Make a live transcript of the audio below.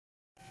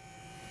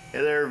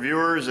Hey there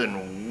viewers,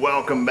 and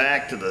welcome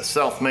back to the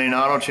South Main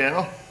Auto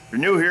channel. If you're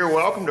new here,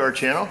 welcome to our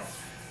channel.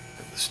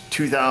 It's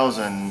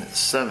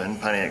 2007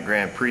 Pontiac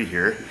Grand Prix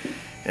here,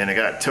 and I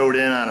got towed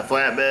in on a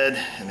flatbed,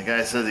 and the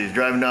guy says he's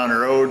driving down the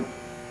road,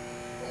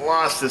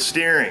 lost the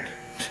steering.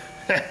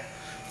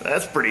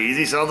 That's pretty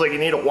easy. Sounds like you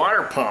need a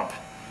water pump.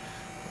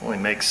 Only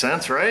makes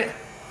sense, right?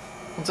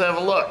 Let's have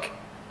a look.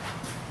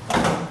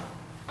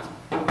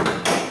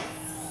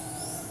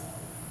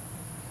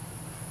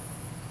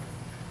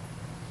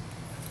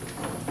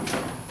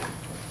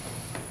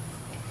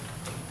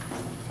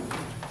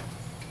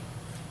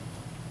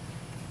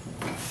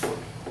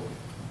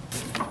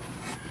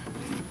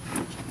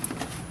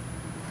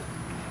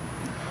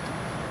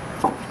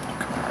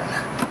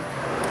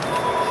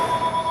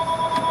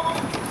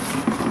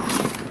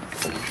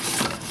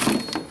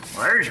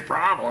 There's your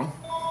problem.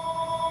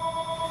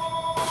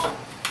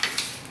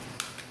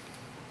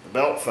 The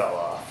belt fell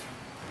off.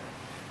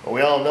 Well,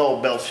 we all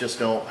know belts just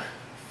don't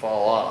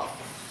fall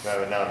off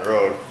driving down the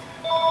road.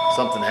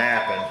 Something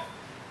happened.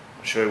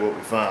 I'll show you what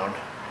we found.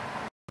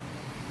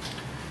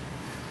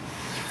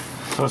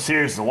 So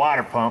here's the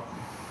water pump.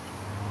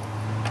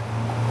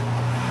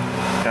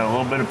 Got a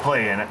little bit of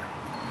play in it.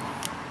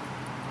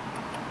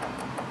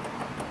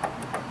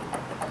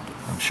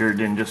 I'm sure it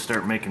didn't just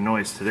start making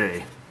noise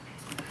today.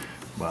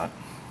 But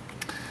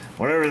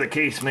whatever the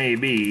case may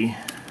be,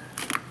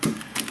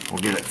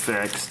 we'll get it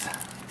fixed,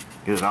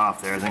 get it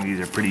off there. I think these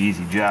are a pretty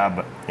easy job.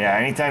 But yeah,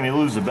 anytime you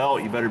lose the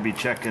belt, you better be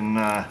checking,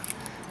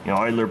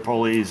 idler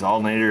pulleys,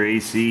 alternator,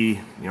 AC,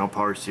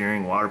 power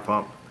steering, water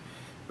pump.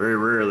 Very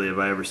rarely have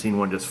I ever seen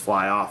one just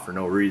fly off for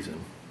no reason.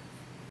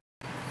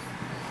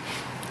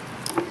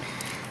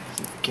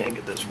 Can't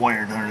get this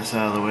wiring harness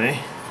out of the way.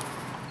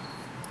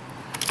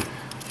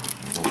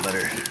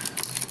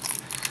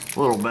 A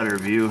little better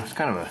view. It's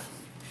kind of a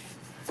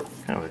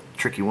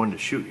tricky one to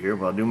shoot here,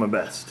 but I'll do my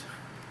best.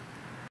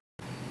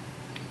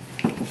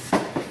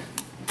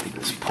 Take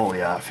this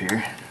pulley off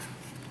here.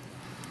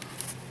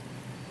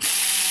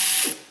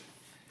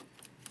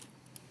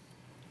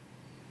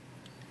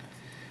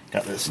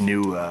 Got this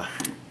new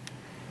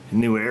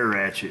air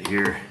ratchet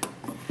here.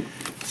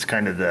 It's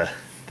kind of the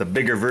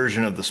bigger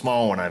version of the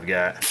small one I've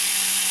got.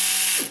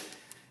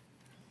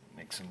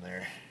 Mix them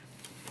there.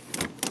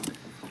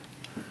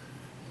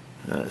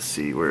 Let's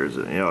see, where is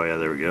it? Oh yeah,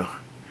 there we go.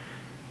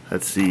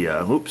 That's the,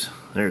 oops,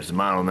 there's the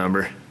model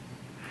number.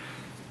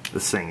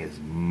 This thing is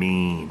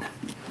mean.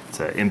 It's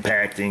an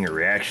impacting or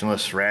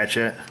reactionless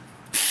ratchet.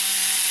 I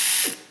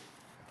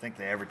think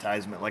they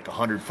advertise them at like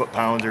 100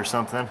 foot-pounds or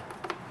something.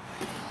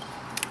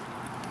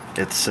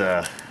 It's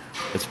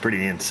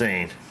pretty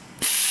insane.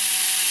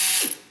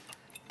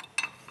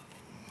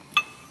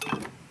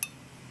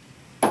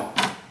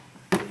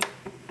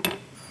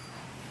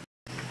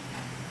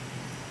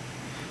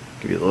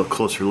 Give you a little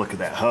closer look at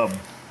that hub.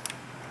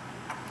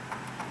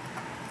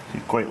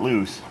 It's quite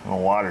loose. The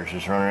water's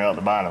just running out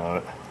the bottom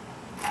of it.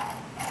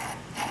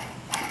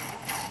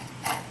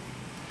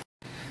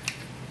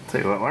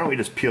 Tell you what, why don't we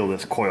just peel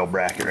this coil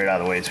bracket right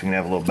out of the way so we can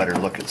have a little better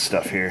look at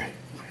stuff here.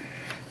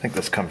 I think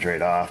this comes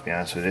right off, to be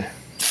honest with you.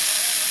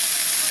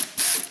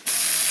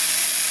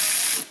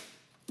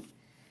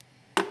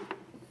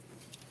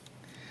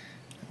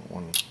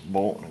 One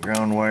bolt and a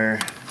ground wire.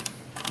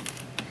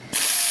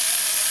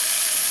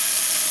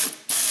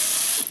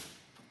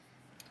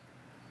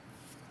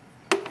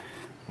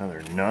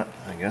 Another nut.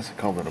 I guess I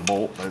called it a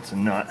bolt, but it's a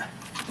nut.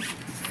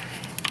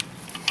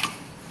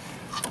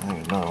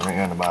 There's another one right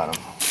on the bottom.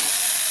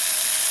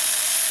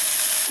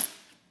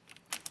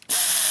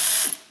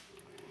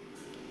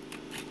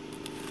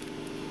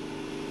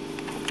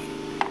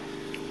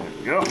 There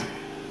we go. I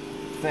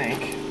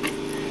think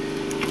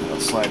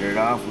I'll slide it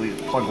off, leave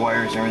the plug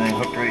wires and everything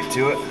hooked right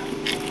to it.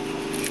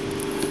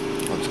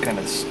 I'll just kind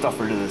of stuff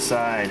her to the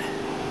side.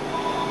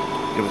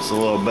 Give us a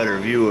little better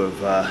view of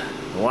the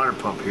water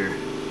pump here.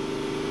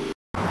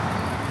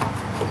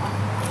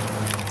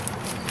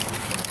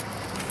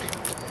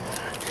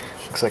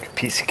 Looks like a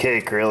piece of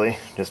cake, really.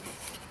 Just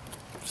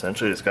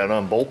essentially just got it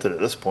unbolted at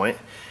this point.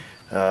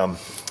 I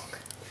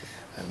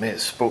may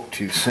have spoke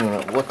too soon,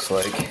 it looks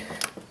like.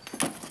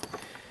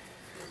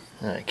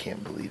 I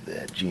can't believe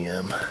that,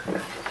 GM.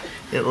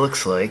 It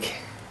looks like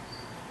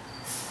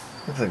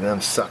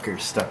them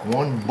suckers stuck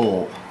one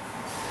bolt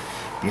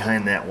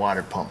behind that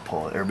water pump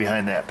pulley, or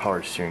behind that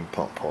power steering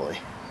pump pulley.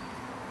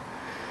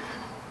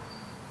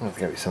 That's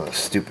gotta be some of the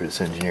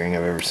stupidest engineering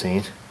I've ever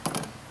seen.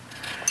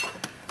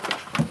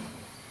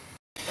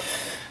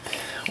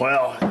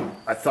 Well,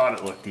 I thought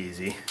it looked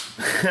easy.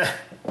 I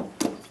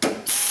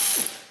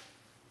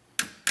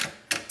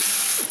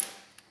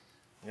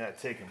gotta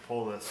take and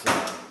pull this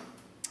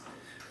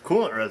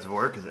coolant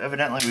reservoir, because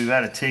evidently we've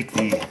got to take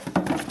the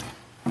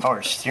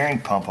power steering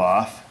pump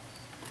off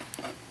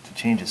to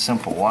change a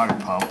simple water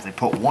pump. They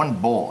put one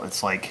bolt,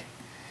 it's like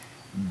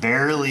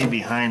barely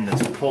behind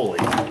this pulley.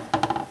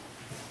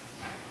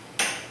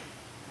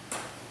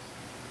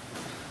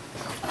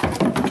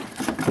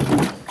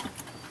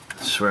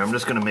 swear, I'm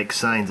just gonna make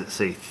signs that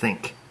say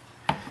think.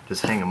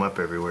 Just hang them up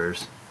everywhere.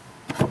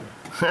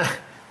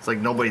 It's like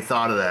nobody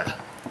thought of that.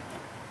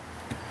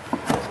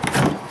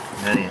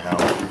 Anyhow,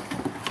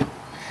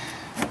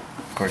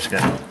 of course,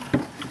 got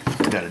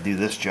to do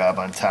this job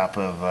on top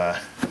of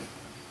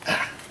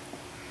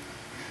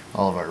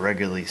all of our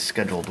regularly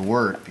scheduled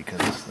work,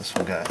 because this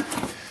one got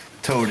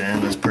towed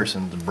in. This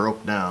person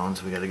broke down,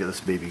 so we got to get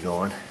this baby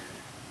going.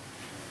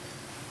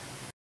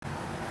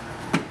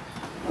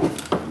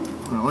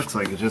 Well, it looks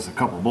like it's just a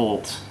couple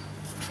bolts.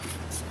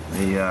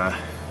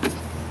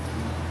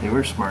 They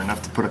were smart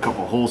enough to put a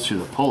couple holes through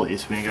the pulley,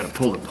 so we ain't got to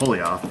pull the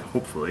pulley off,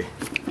 hopefully.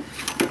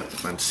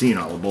 But I'm seeing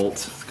all the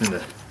bolts. It's kind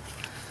of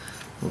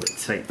a little bit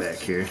tight back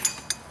here.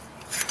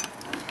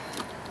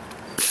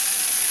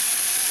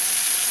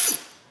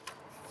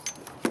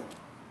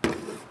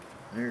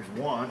 There's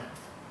one.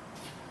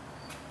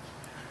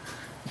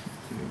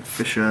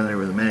 Fish out of there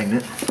with a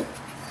magnet.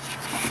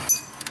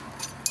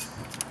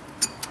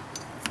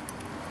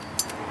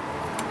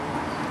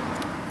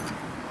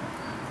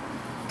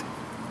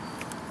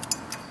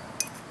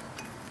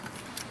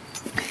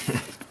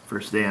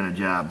 First day on a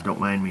job,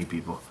 don't mind me,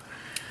 people.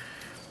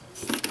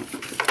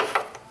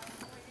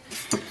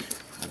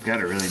 I've got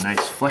a really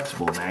nice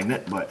flexible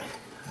magnet, but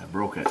I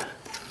broke it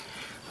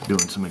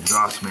doing some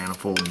exhaust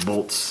manifold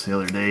bolts the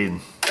other day,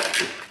 and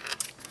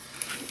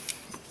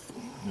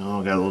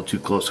got a little too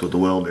close with the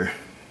welder.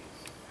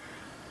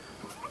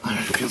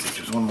 It feels like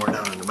there's one more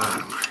down in the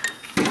bottom.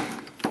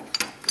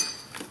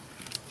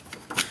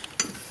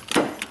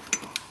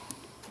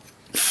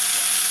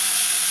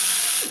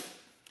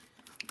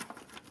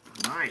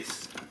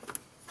 Nice.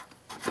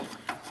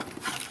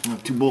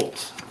 2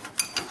 bolts.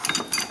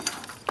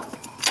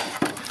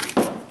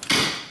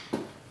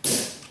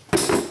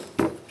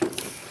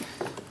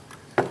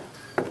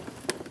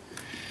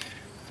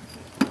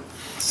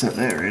 Set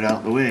that right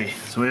out the way.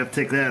 So we have to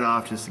take that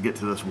off just to get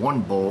to this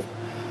one bolt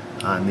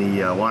on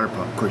the water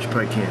pump. Of course, you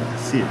probably can't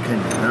see it, can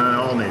you?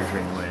 No, alternator's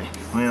right away.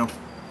 Well,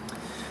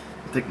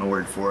 take my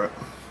word for it.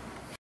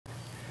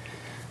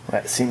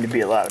 That seemed to be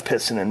a lot of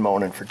pissing and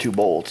moaning for 2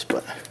 bolts,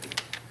 but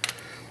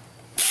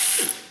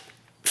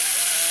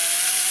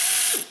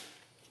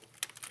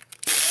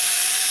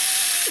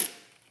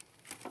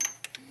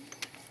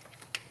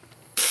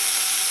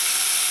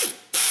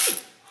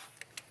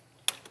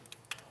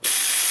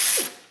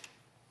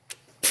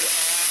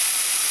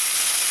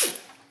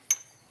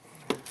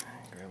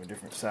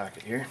different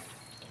socket here.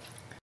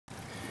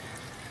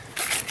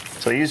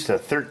 So I used a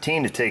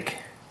 13 to take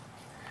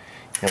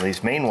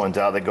these main ones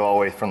out that go all the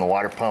way from the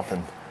water pump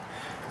and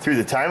through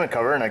the timing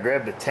cover, and I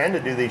grabbed a 10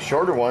 to do these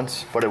shorter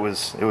ones, but it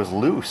was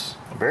loose,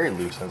 very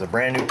loose. It was a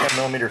brand new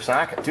 10mm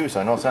socket too, so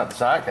I know it's not the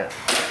socket.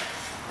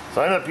 So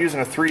I ended up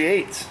using a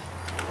 3/8.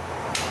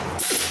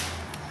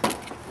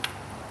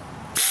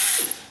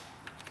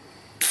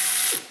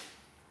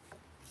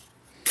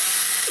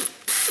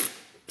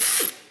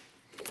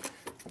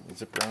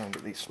 Zip around and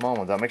get these small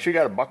ones out. Make sure you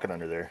got a bucket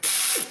under there.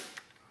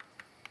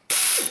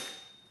 This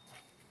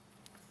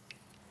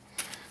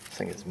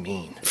thing is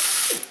mean.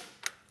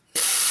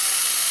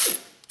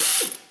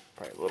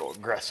 Probably a little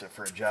aggressive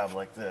for a job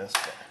like this,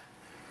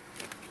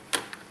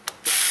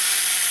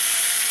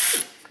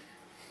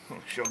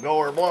 but she'll go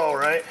or blow,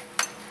 right?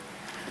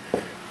 We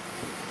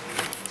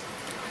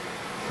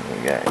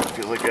got,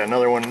 feels like got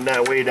another one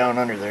that way down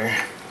under there.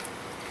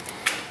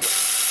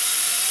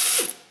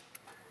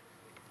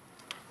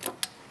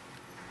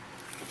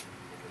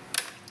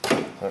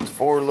 That's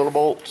 4 little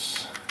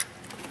bolts.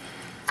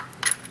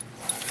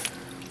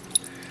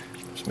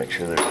 Just make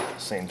sure they're the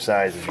same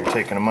size as you're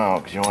taking them out,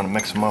 because you don't want to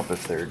mix them up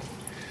if they're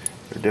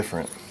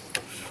different.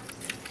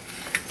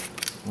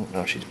 Oh,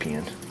 no, she's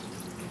peeing.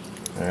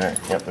 Alright,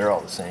 yep, they're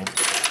all the same.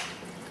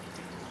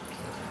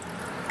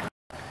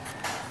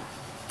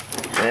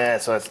 Yeah,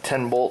 so that's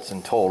 10 bolts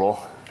in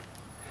total.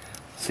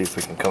 Let's see if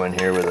we can come in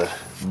here with a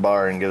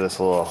bar and give this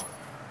a little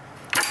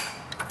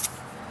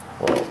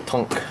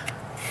tunk.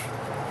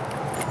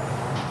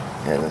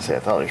 Yeah, I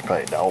thought there's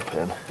probably a dowel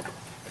pin.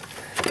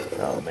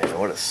 Oh man,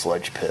 what a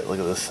sludge pit. Look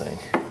at this thing.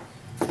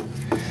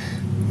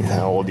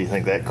 How old do you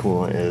think that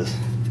coolant is?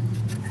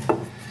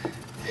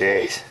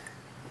 Jeez.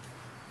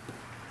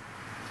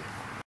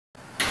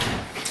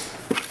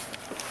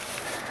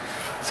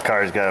 This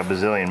car's got a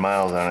bazillion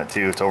miles on it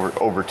too. It's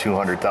over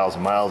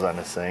 200,000 miles on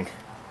this thing.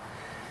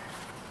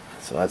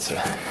 So that's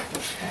a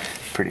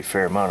pretty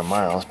fair amount of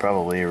miles.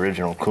 Probably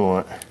original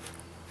coolant.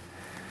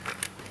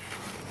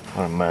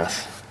 What a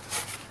mess.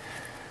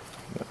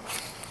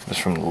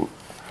 Just from the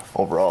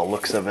overall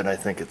looks of it, I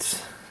think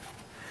it's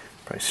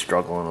probably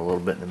struggling a little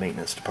bit in the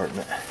maintenance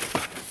department. I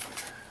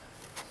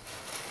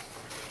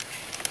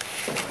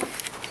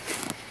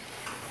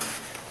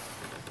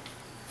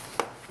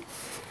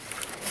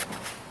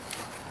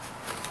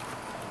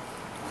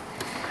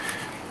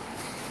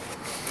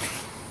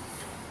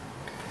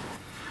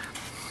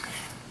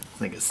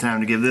think it's time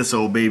to give this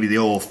old baby the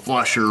old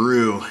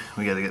flusheroo.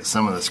 We got to get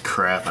some of this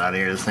crap out of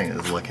here. This thing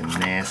is looking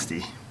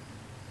nasty.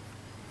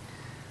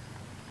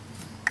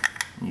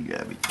 You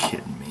gotta be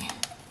kidding me.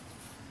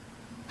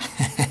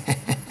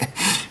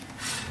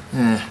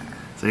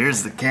 So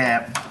here's the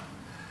cap.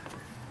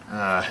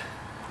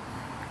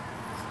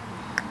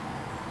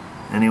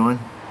 Anyone?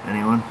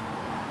 Anyone?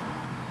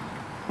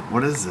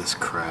 What is this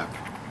crap?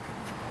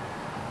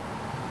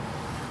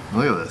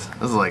 Look at this.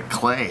 This is like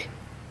clay.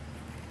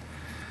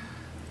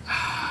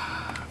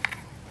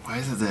 Why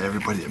is it that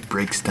everybody that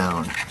breaks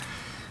down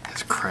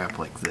has crap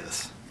like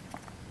this?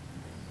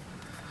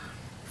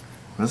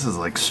 This is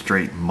like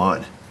straight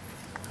mud.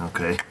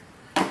 Okay.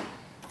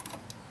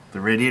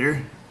 The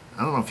radiator,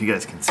 I don't know if you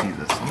guys can see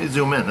this. Let me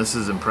zoom in. This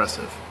is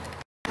impressive.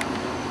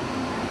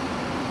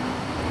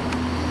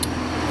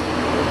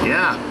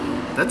 Yeah,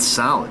 that's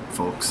solid,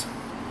 folks.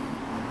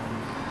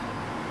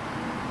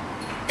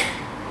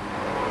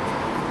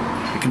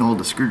 It can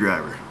hold a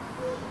screwdriver.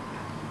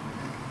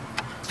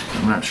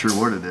 I'm not sure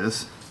what it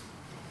is.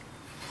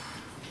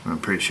 I'm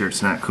pretty sure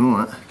it's not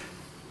coolant.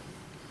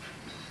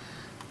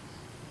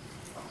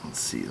 Let's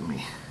see, let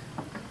me,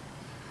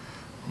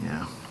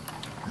 yeah,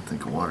 I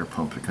think a water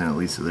pump kind of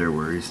leads to their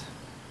worries.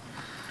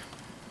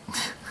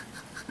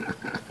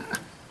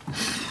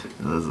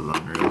 This is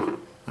unreal.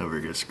 Never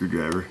get a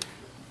screwdriver.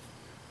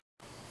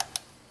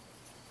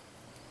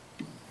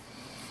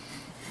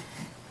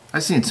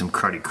 I've seen some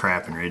cruddy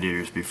crap in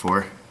radiators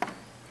before.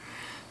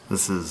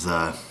 This is,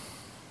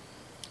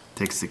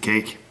 takes the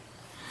cake.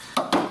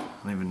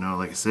 I don't even know,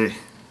 like I say,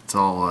 it's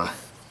all,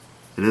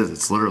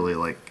 it's literally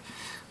like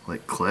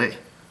clay.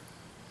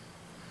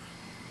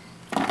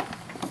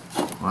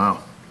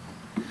 Wow.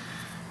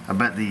 I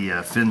bet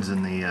the fins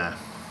in the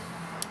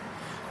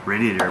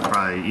radiator are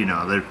probably, you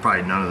know, there's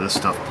probably none of this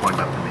stuff plugged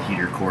up in the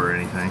heater core or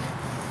anything.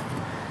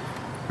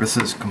 This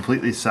is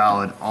completely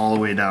solid all the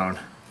way down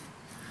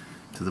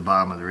to the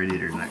bottom of the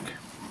radiator neck.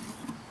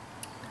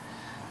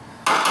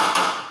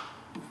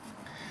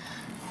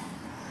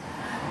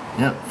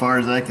 Yep, as far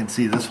as I can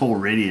see, this whole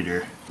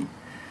radiator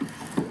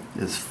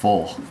is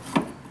full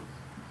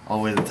all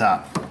the way to the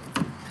top.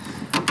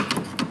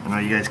 I know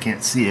you guys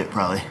can't see it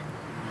probably.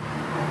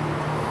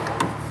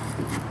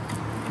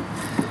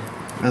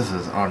 This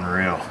is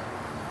unreal.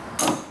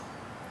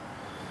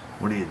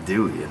 What do you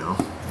do, you know?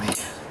 Man.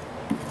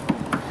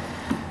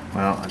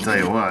 Well, I'll tell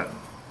you what.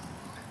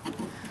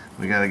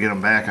 We got to get them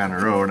back on the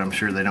road. I'm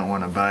sure they don't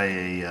want to buy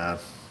a,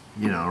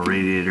 you know,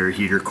 radiator,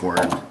 heater core,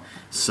 and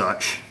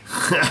such.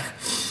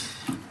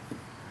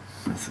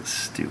 This is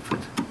stupid.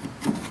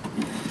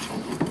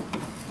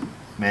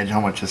 Imagine how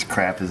much this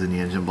crap is in the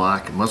engine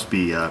block. It must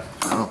be, I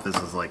don't know if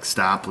this is like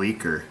stop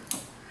leak or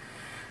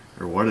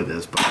what it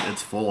is, but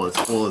it's full. It's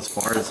full as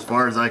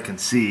far as I can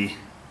see.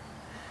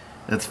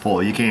 It's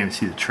full. You can't even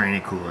see the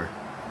tranny cooler.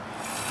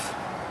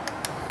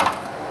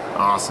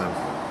 Awesome.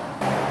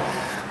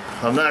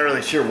 I'm not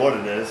really sure what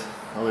it is,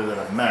 other than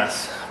a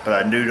mess, but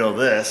I do know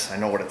this. I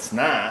know what it's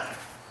not,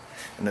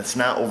 and it's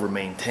not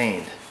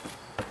over-maintained.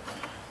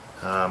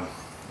 I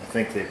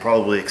think they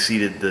probably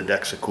exceeded the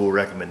Dexacool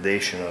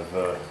recommendation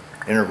of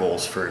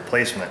intervals for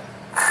replacement.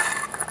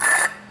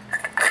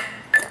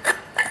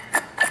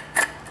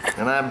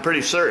 And I'm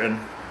pretty certain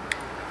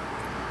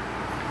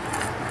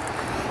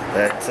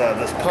that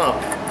this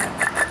pump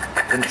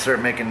didn't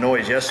start making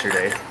noise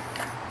yesterday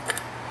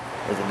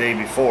or the day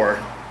before.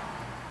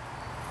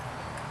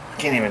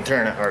 Can't even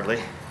turn it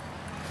hardly.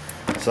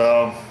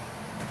 So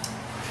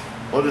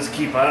we'll just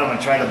keep on and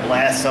try to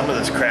blast some of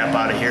this crap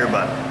out of here,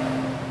 but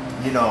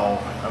you know,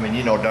 I mean,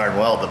 you know darn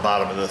well the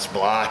bottom of this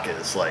block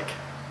is like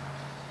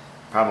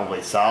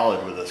probably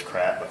solid with this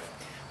crap, but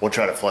we'll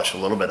try to flush a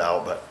little bit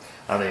out, but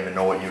I don't even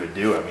know what you would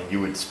do. I mean, you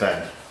would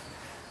spend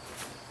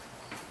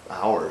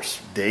hours,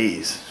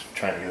 days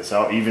trying to get this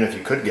out, even if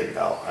you could get it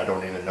out. I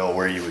don't even know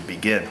where you would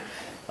begin.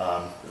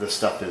 This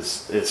stuff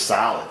is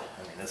solid.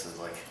 I mean, this is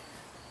like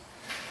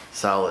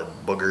solid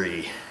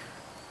boogery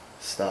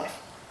stuff.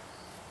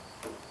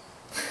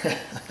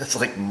 It's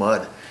like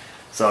mud.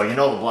 So you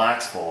know the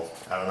block's full.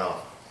 I don't know.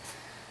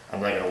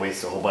 I'm not gonna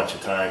waste a whole bunch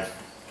of time.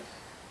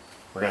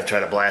 We're gonna try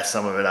to blast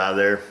some of it out of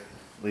there,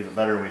 leave it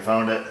better than we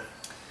found it,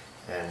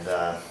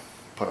 and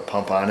put a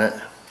pump on it,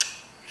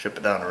 ship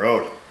it down the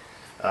road.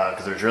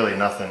 Because there's really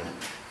nothing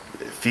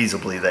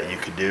feasibly that you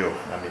could do.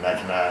 I mean, I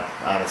cannot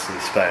honestly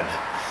spend,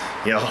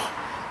 you know,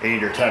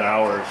 8 or 10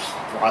 hours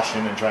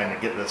flushing and trying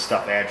to get this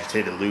stuff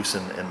agitated loose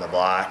in the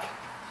block,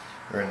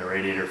 or in the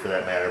radiator for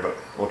that matter, but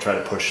we'll try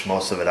to push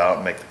most of it out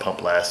and make the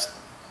pump last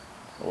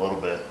a little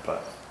bit,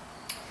 but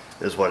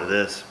it is what it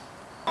is.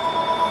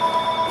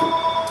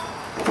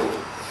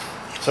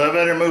 So I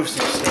better move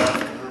some stuff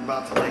because we're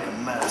about to make a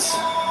mess.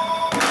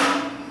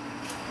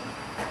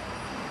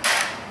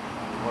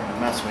 What a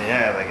mess we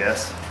have, I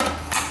guess.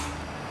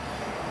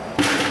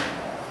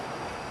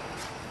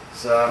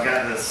 So I've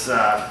got this,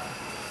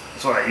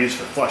 that's what I use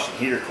for flushing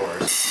heater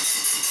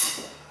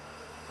cores.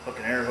 Hook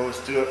an air hose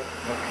to it,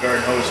 hook a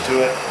garden hose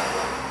to it,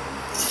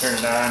 turn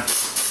it on.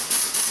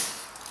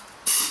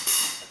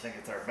 I think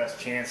it's our best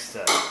chance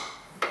to,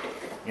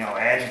 you know,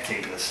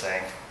 agitate this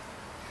thing.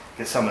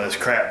 Get some of this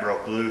crap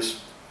broke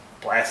loose,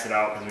 blast it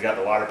out because we got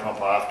the water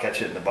pump off,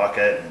 catch it in the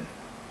bucket, and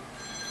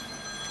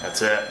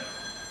that's it.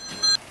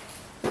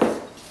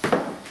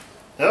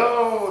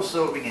 Oh,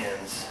 so it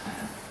begins.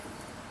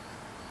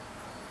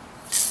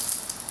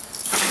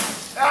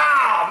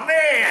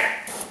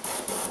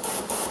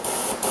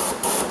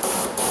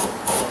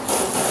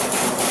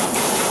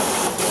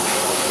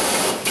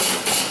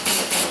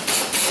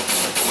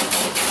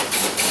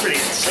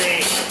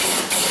 tight.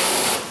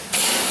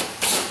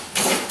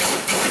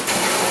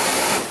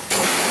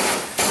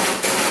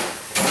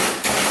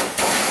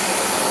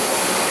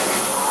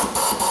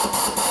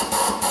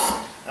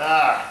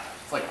 Ah,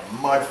 it's like a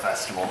mud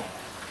festival.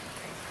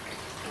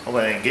 Hope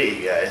I didn't get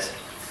you guys.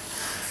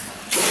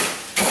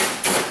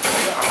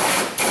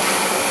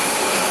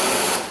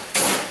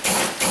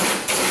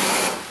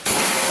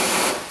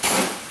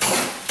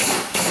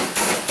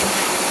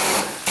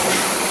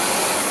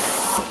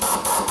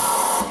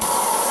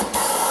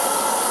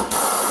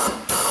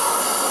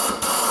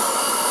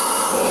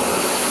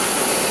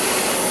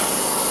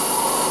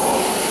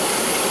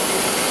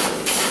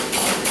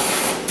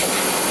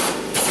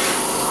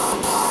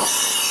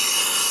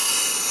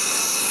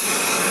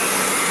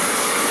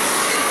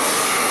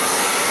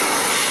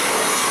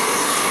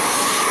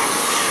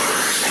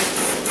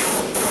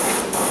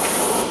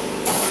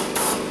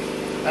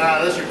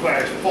 This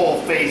requires full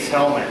face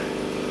helmet. I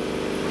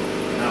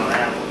don't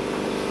have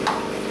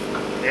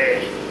one.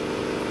 Hey.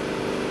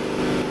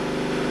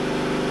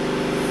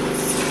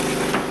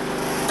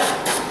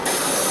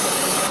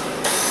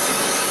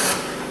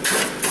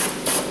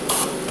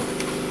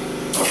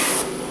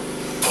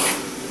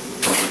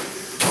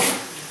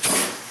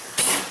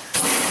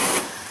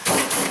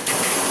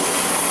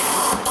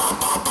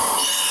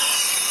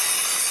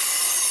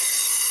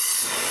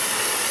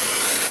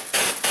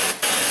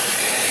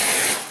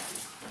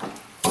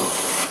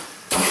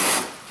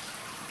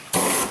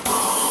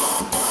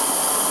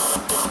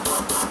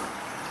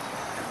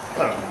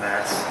 What a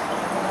mess.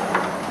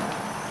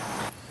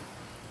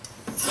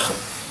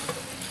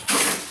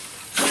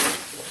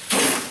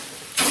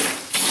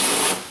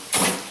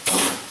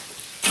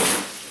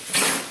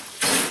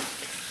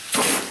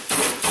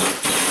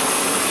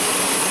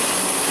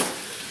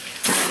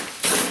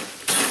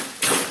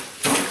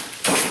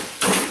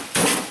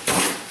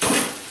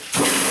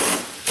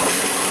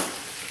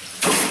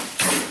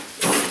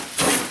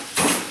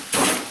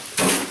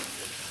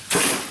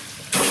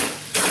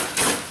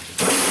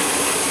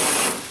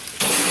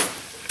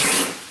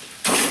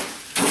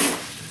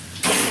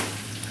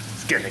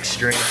 Getting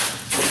extreme.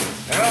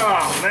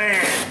 Oh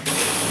man.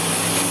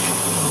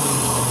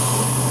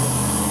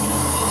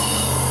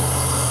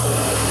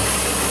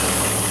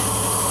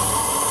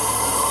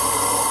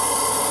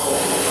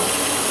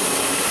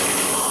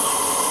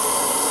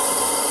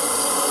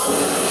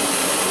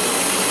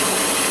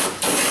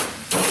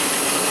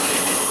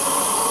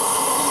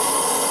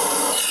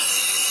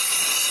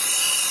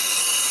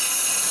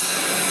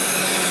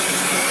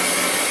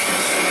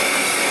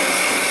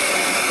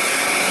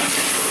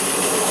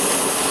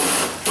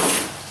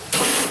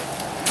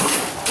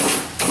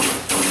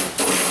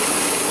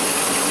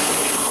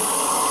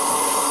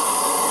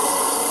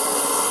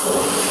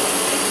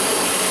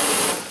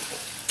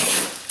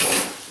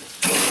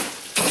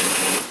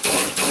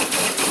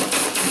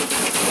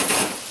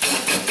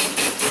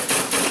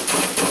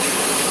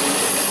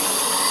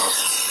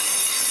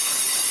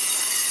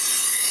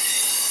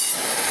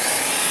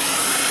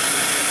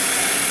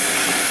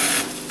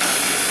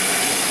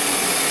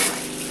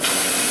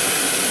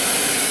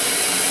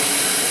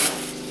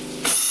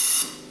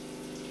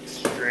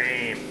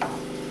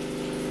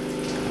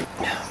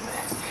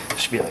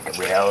 Be like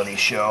a reality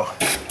show.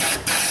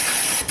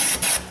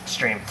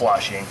 Extreme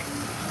flushing.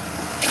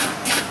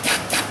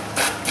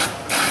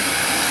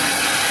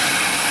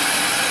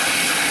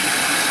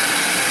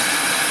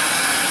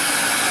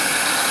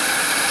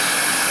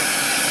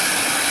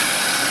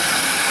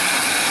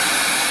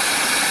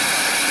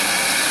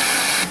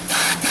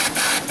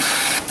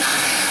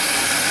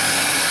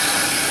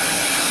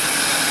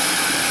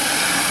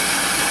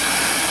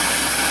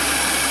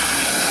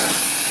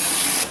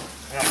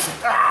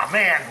 Ah,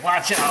 man,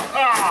 watch out.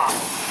 Ah!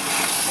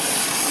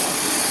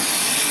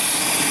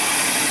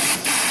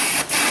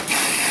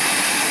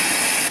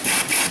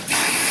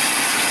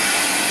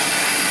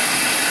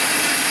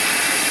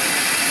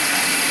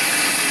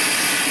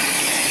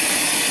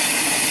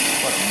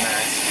 What a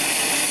mess.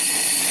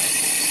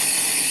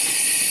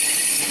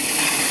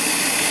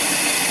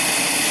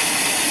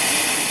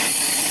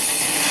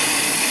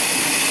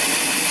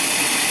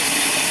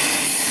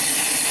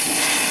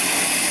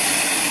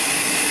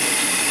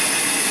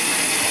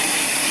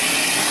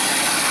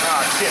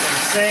 Getting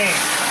insane.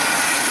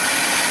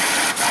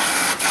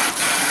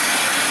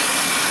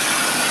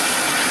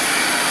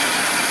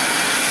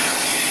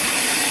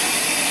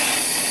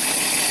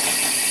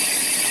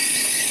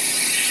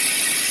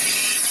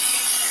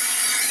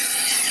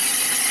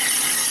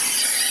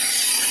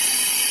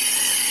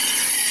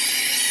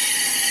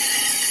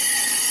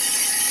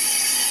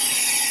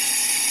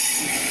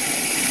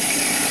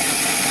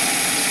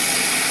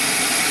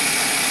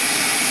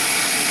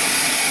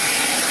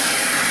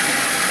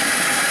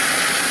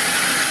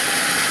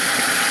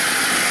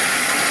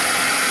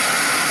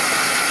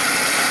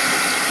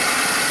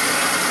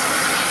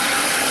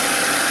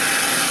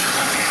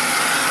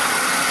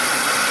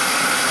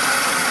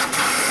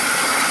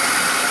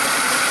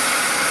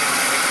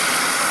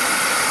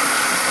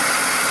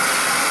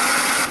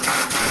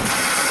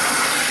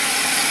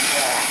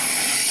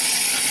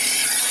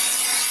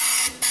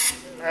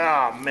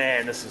 Oh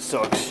man, this is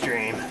so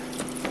extreme.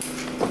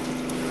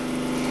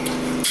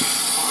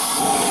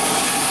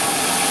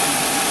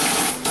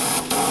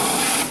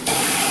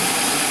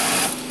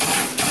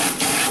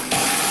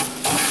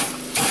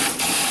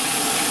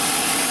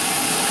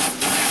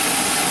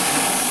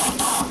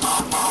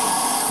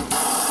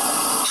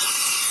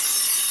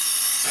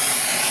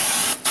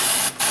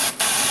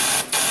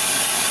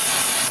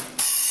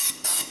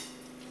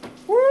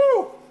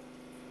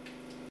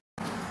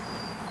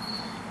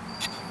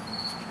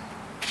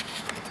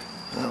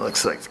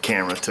 Looks like the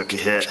camera took a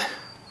hit.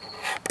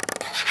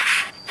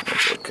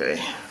 That's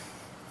okay.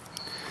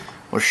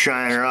 We'll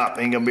shine her up.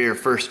 Ain't gonna be her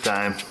first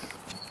time.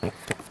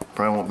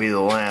 Probably won't be the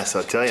last.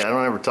 I'll tell you, I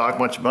don't ever talk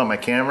much about my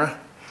camera,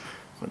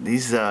 but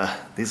these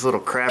little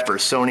crapper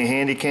Sony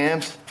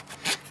Handycams,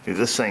 dude,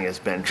 this thing has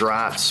been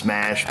dropped,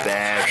 smashed,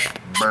 bashed,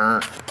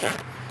 burnt,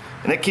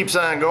 and it keeps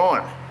on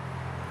going.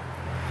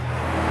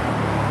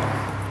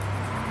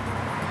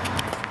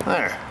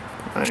 There.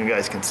 Now you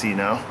guys can see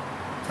now.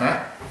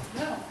 Huh?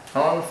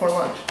 How long before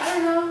lunch? I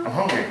don't know. I'm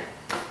hungry.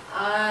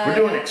 We're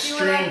doing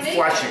extreme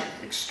flushing.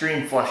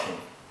 Extreme flushing.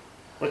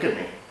 Look at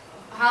me.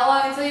 How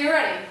long until you're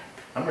ready?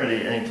 I'm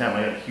ready anytime.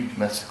 I got a huge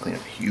mess to clean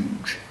up.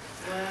 Huge.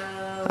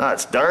 Well, Oh,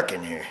 it's dark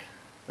in here.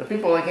 The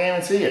people, I can't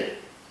even see it.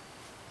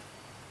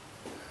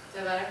 Is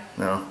that better?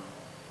 No.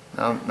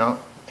 No, no.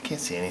 I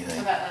can't see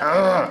anything. How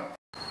about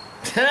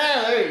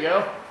There you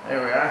go.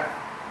 There we are.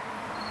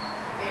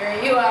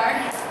 There you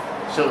are.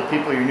 Show the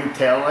people your new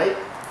tail light.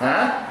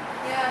 Huh?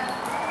 Yeah.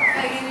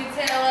 Got a new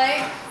tail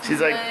light.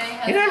 She's like,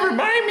 you never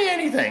buy me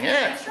anything.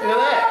 Yeah, look at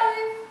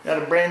that.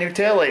 Got a brand new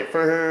tail light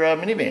for her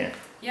minivan.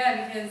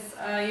 Yeah, because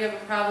you have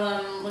a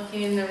problem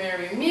looking in the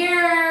rearview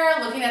mirror,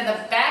 looking at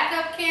the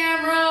backup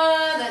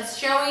camera that's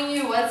showing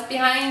you what's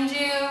behind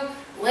you,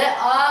 lit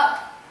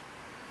up.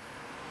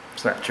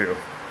 It's not true.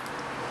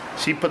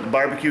 She put the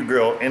barbecue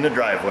grill in the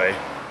driveway.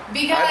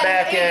 Because I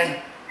back in.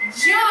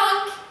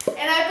 Junk,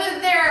 and I put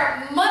it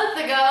there a month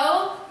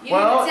ago. You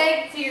need to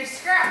take it to your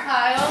scrap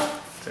pile.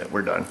 That's it,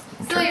 we're done.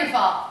 Still your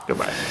fault.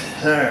 Goodbye.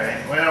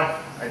 Alright, well,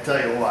 I tell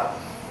you what.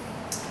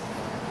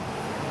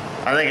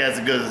 I think that's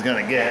as good as it's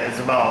gonna get. It's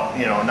about,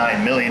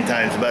 9 million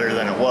times better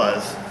than it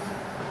was.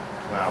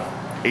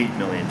 Well, 8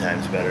 million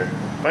times better.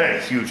 But I got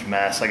a huge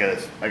mess. I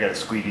gotta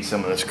squeegee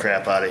some of this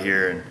crap out of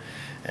here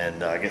and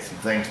get some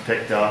things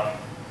picked up.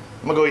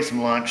 I'm gonna go eat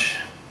some lunch,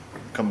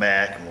 come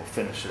back, and we'll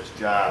finish this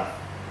job.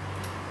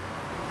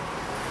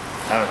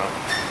 I don't know.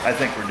 I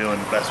think we're doing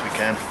the best we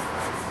can.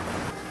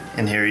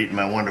 In here eating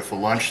my wonderful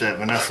lunch that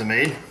Vanessa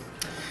made.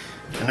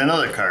 And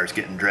another car is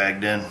getting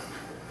dragged in.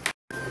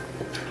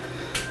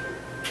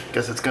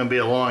 Guess it's gonna be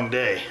a long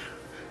day.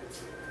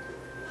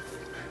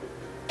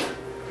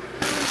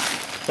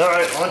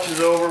 Alright, lunch is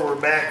over. We're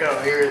back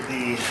out here at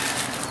the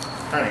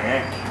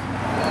Pontiac.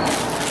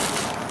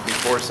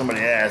 Before somebody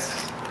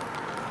asks,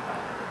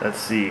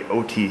 that's the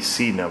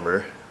OTC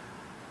number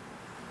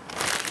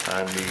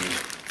on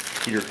the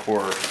heater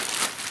core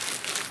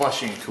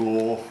flushing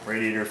tool,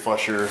 radiator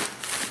flusher,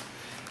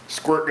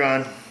 squirt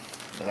gun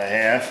that I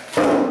have.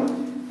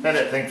 Had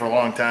that thing for a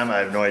long time. I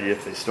have no idea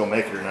if they still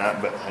make it or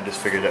not, but I just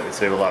figured that would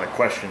save a lot of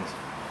questions.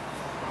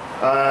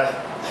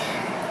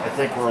 I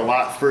think we're a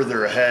lot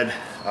further ahead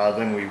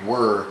than we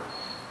were.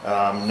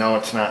 No,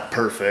 it's not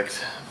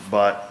perfect,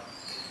 but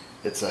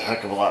it's a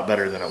heck of a lot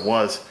better than it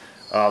was.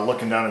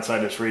 Looking down inside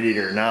this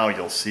radiator now,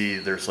 you'll see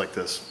there's like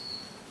this,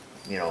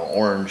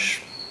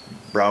 orange,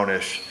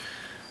 brownish,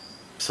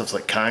 stuff's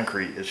like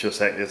concrete. It's just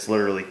that it's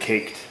literally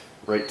caked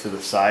right to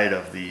the side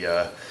of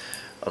the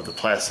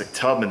plastic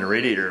tub in the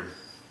radiator.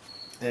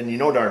 And you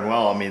know darn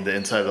well, I mean, the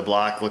inside of the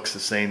block looks the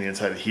same, the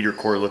inside of the heater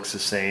core looks the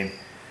same.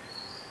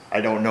 I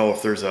don't know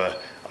if there's a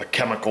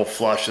chemical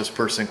flush this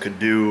person could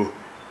do,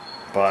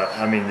 but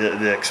I mean,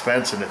 the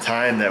expense and the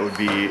time that would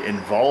be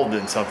involved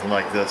in something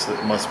like this,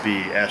 it must be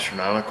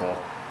astronomical,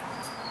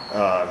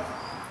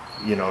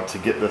 to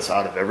get this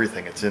out of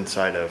everything. It's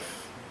inside of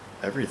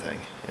everything.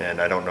 And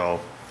I don't know,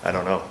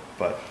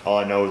 but all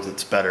I know is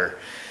it's better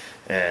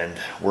and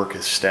work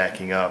is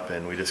stacking up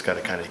and we just got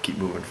to kind of keep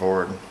moving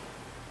forward.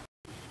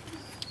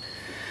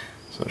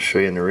 So I'll show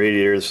you in the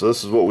radiator. So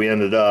this is what we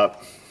ended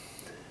up.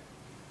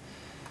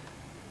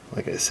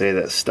 Like I say,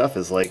 that stuff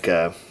is like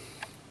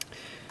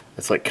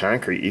it's like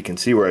concrete. You can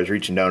see where I was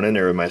reaching down in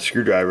there with my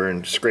screwdriver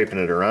and scraping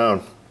it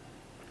around.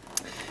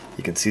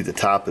 You can see the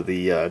top of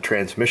the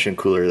transmission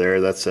cooler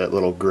there. That's that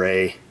little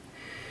gray.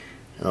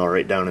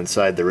 Right down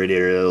inside the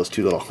radiator, those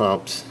two little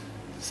humps.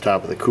 It's the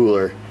top of the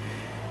cooler.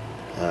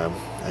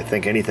 I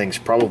think anything's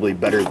probably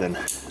better than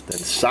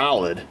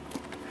solid.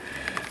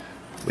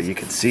 But you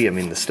can see, I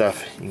mean, the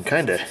stuff, you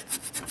can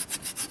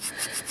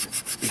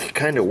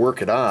kind of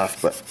work it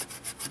off, but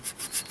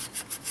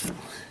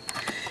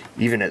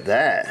even at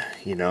that,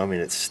 I mean,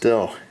 it's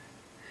still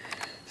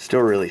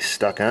really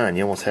stuck on.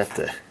 You almost have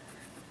to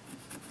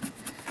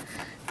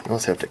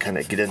kind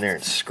of get in there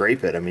and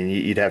scrape it. I mean,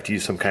 you'd have to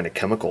use some kind of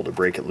chemical to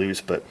break it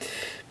loose, but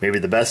maybe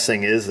the best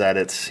thing is that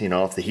it's,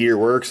 if the heater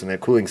works and the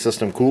cooling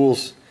system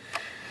cools,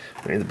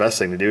 I mean, the best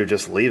thing to do is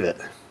just leave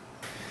it.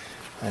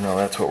 I know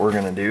that's what we're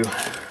gonna do.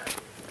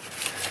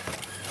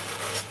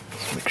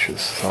 Let's make sure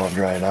this is all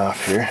dried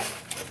off here.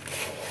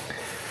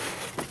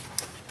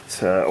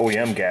 This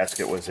OEM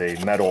gasket was a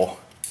metal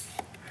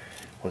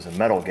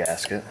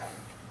gasket.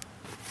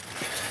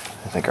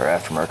 I think our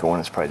aftermarket one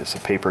is probably just a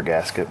paper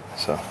gasket,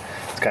 so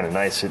it's kind of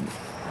nice. It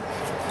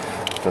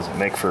doesn't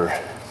make for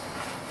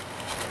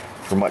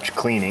much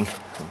cleaning.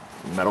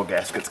 Metal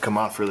gaskets come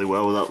off really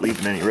well without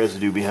leaving any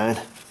residue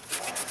behind.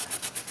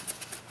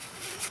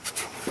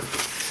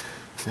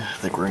 Yeah, I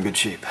think we're in good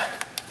shape.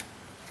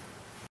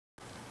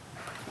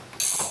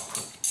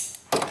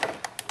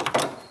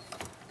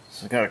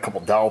 So I got a couple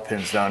dowel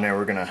pins down there.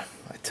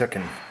 I took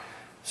and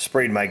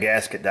sprayed my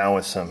gasket down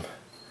with some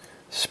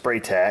spray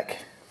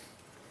tack.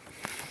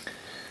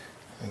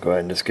 I'll go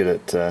ahead and just get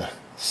it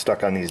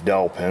stuck on these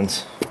dowel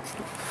pins.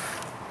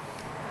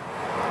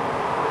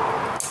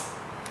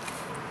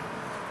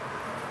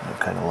 I'll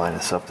kind of line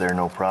this up there,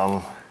 no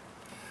problem.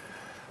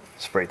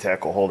 Spray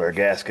tack will hold our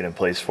gasket in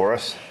place for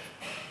us.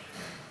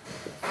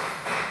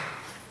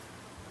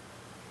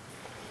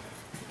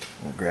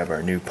 We'll grab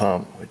our new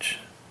pump, which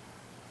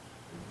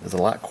is a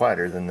lot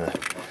quieter than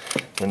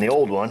the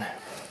old one.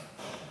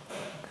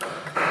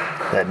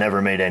 That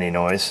never made any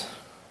noise.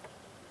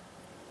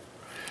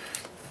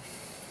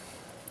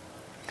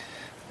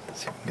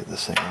 Let's see if we can get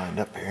this thing lined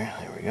up here.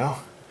 There we go.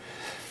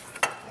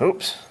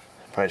 Oops.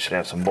 Probably should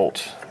have some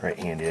bolts right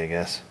handy, I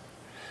guess.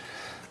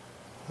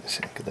 Let's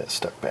see, get that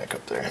stuck back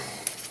up there.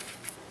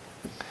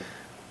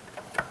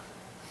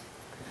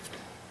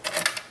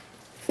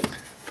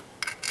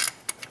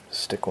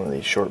 Stick one of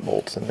these short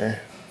bolts in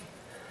there.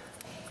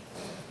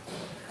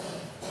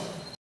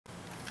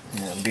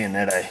 Yeah, being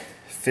that I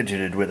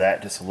fidgeted with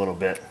that just a little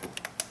bit,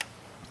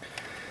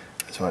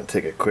 I just want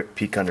to take a quick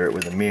peek under it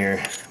with a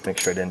mirror, make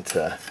sure I didn't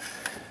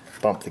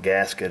bump the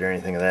gasket or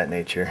anything of that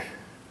nature.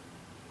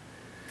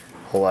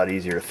 A whole lot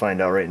easier to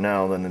find out right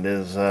now than it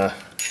is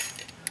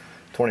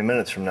 20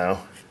 minutes from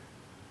now.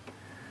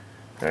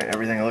 Alright,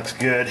 everything looks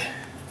good.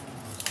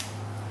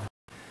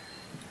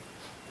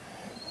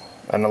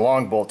 On the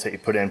long bolts that you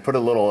put in, put a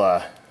little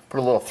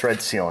thread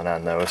sealant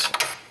on those.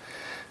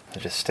 I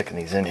was just sticking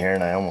these in here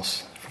and I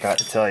almost forgot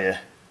to tell you.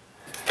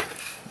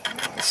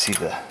 Let's see,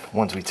 the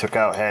ones we took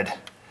out had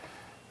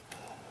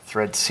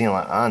thread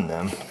sealant on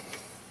them.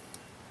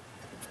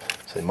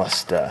 So they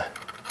must go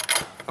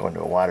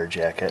into a water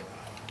jacket.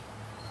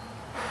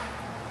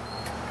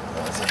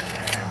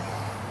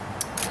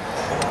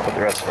 Put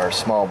the rest of our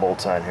small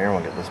bolts on here and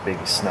we'll get this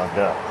baby snugged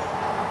up.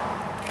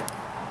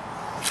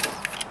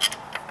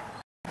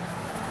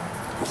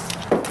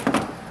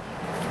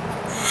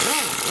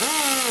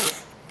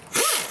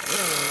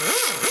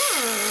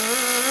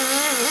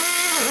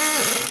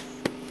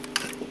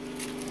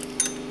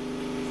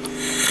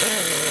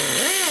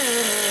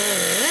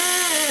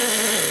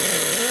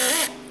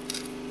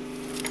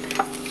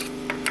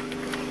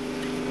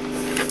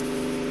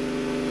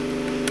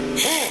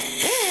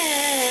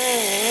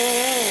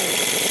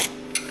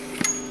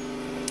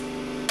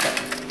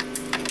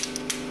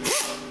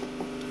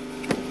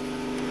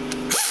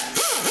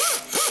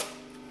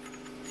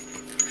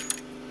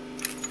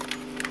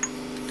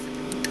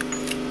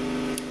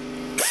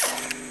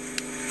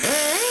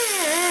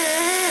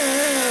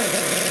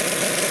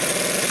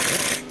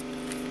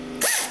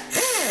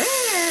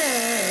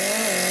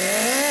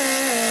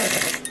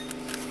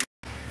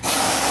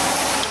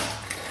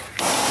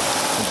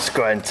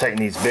 Go ahead and tighten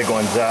these big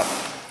ones up.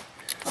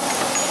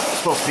 It's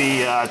supposed to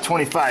be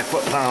 25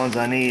 foot-pounds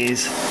on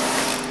these.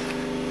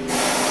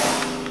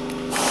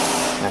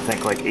 I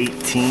think like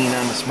 18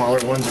 on the smaller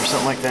ones or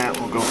something like that.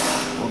 We'll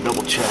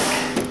double check.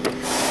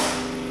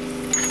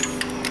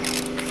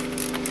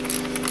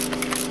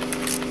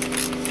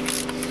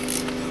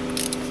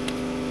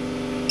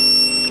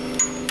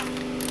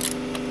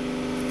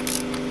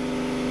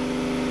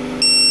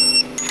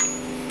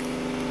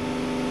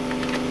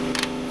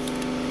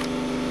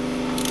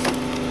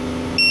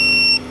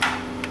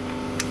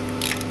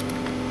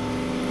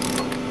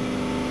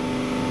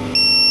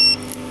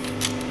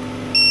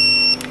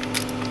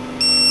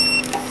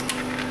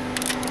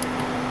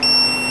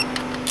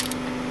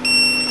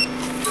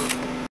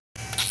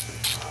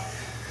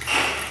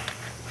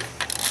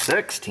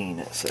 $16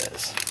 it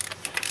says.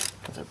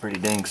 That's a pretty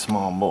dang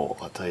small bolt,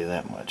 I'll tell you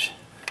that much.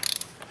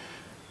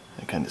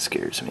 That kind of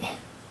scares me.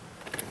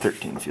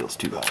 13 feels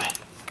too high.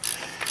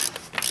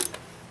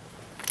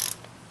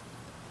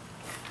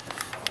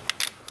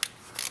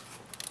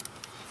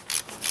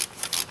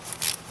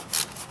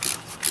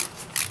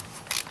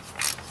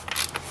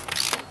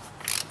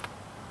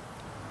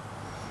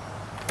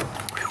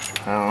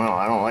 I don't know,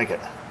 I don't like it.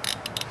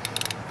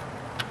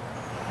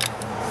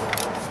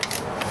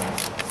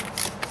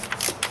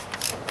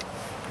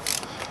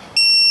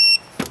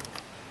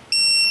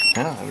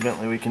 Yeah,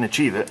 evidently we can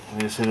achieve it.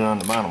 We just hit it on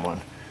the bottom one.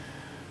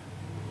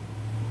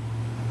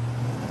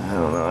 I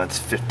don't know, that's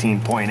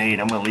 15.8.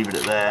 I'm going to leave it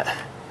at that.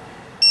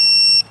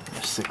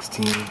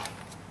 16.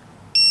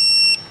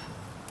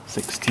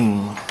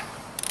 16.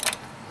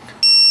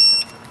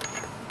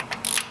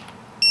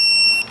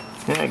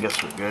 Yeah, I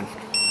guess we're good.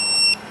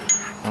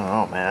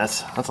 Oh man,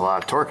 that's a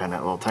lot of torque on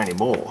that little tiny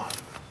bowl.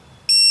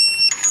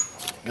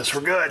 Guess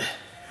we're good.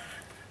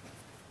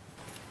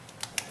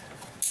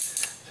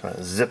 Just want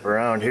to zip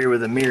around here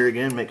with the mirror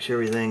again, make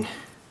sure everything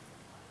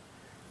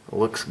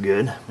looks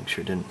good. Make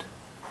sure it didn't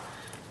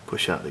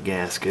push out the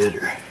gasket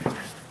or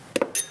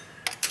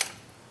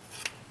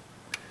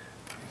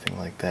anything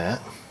like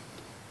that.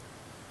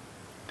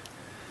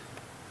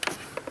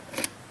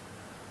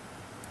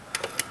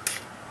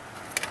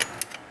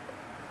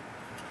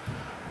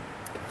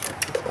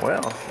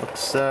 Well,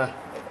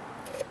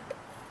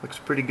 looks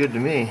pretty good to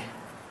me.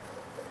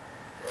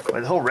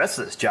 Well, the whole rest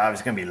of this job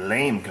is going to be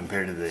lame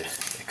compared to the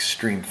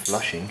extreme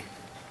flushing.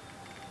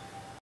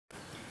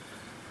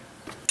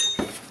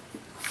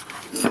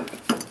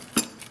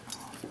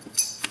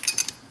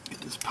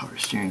 Get this power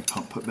steering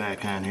pump put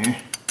back on here,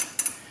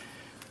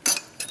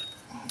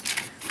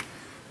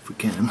 if we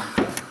can.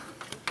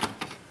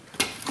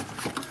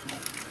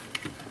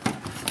 I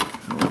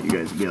don't want you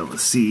guys to be able to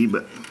see,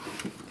 but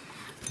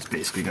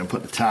basically gonna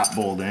put the top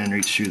bolt in,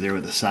 reach through there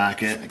with the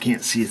socket. I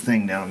can't see a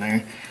thing down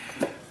there.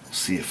 We'll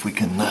see if we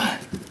can,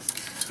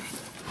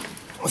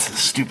 what's the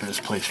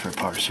stupidest place for a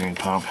power steering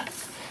pump?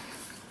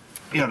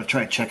 You ought to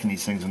try checking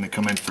these things when they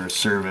come in for a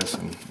service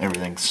and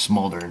everything's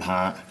smoldering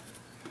hot.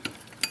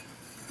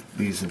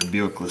 These are the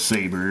Buick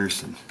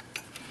LeSabres, and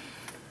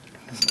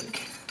it's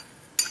like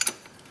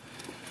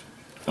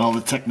all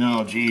the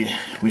technology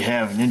we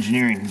have in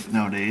engineering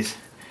nowadays.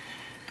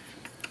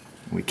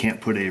 We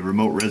can't put a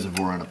remote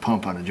reservoir on a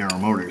pump on a General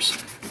Motors.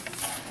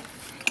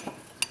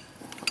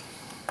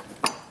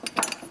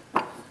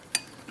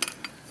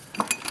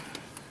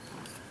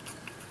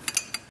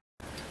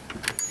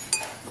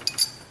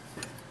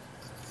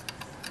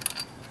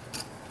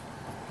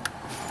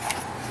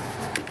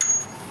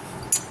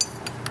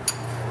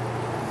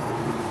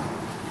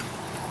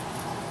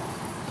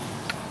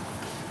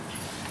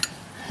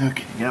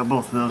 Okay, got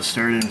both of those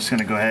started. I'm just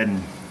going to go ahead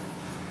and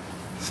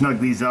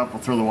snug these up.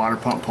 We'll throw the water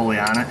pump pulley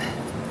on it.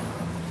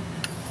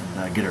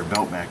 Get our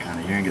belt back on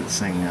it here and get this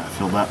thing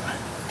filled up.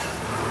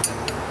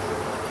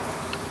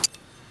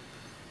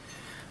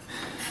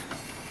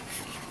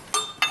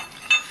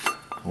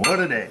 What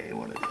a day,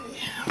 what a day.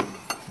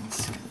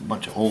 Let's see, a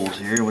bunch of holes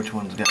here. Which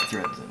one's got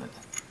threads in it?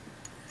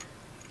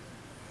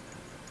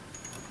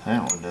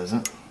 That one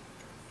doesn't.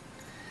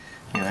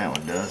 Yeah, that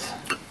one does.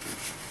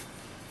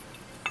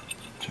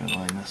 Try to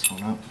line this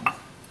one up.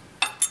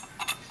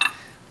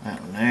 That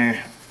one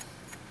there.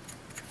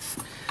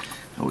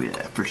 Oh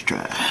yeah, first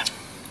try.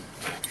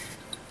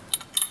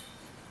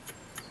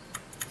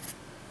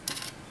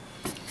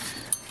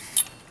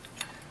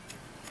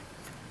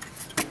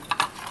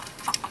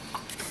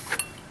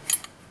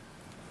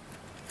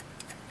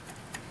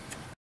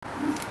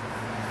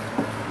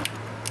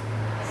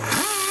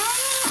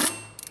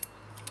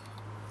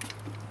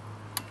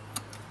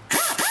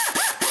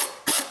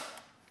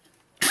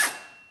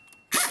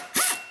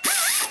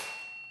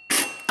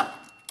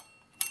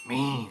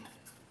 Mean.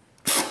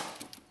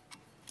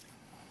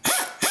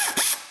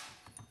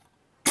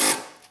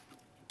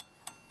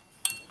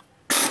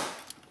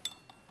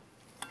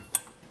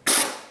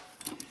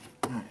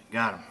 Alright,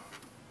 got him.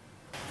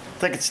 I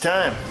think it's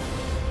time.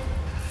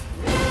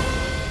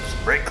 It's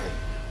brake clean.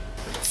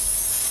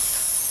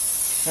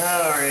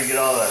 Now we're gonna get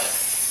all the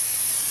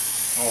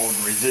old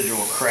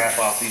residual crap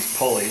off these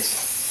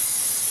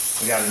pulleys.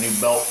 We got a new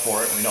belt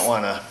for it, and we don't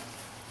want to.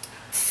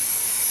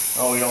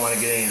 Oh, we don't want to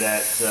get any of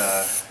that.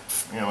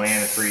 You know,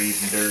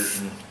 antifreeze and dirt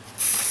and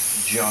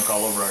junk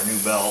all over our new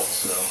belt,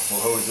 so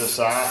we'll hose this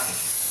off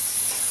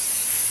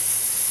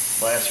and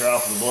blast her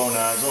off with a blow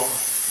nozzle.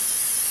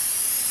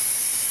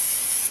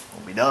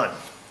 We'll be done.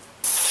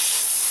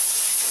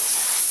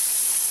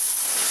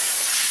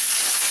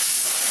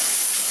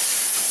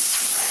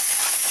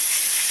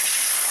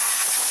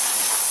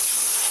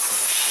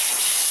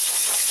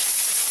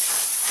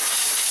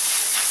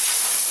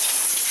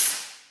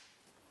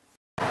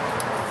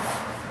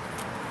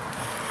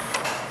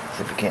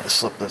 See if we can't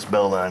slip this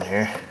belt on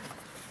here.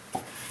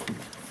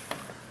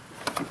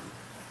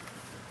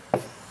 A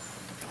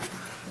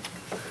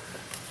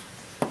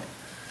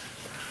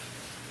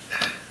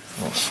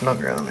little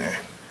snug around there.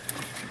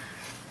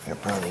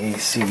 Up around the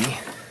AC. I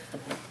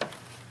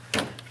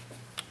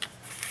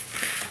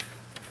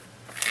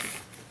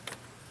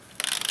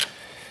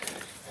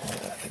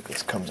think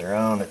this comes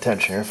around the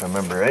tensioner if I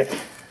remember right. I'm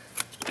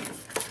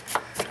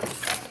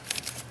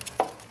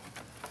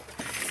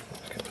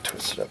just gonna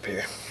twist it up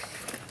here.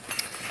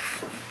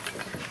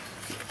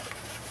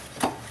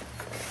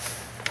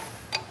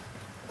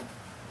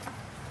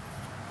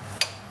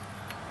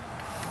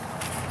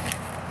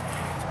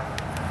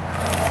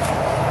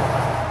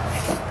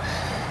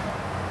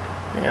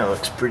 Yeah,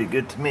 looks pretty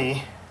good to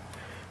me.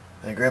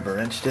 Did I grab a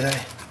wrench, did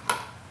I?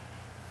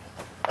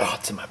 Oh,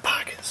 it's in my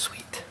pocket,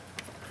 sweet.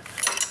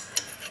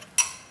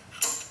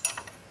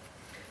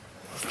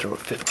 I'll throw a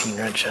 15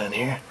 wrench on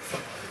here.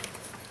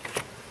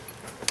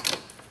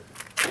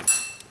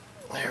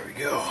 There we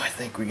go, I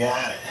think we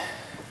got it.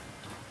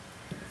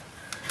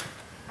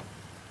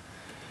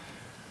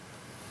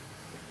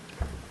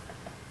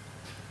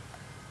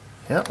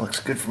 Yeah, looks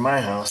good for my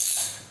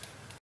house.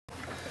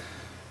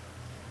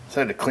 So I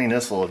had to clean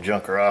this little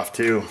junker off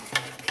too.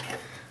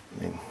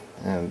 I mean,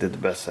 I did the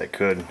best I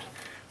could.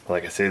 But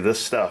like I say,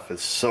 this stuff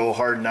is so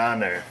hardened on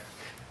there.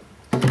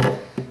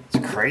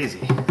 It's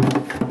crazy.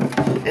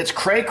 It's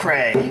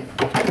cray-cray.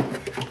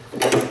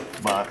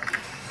 But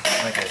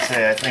like I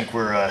say, I think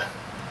we're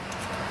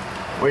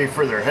way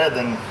further ahead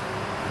than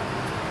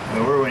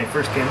we were when he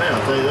first came in,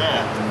 I'll tell you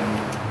that.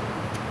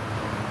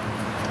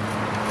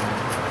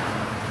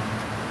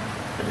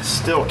 I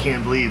still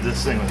can't believe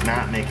this thing was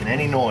not making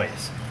any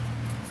noise.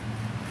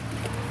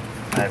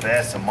 I've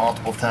asked him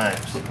multiple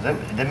times. It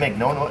didn't make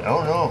no noise?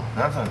 Oh no,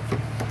 nothing.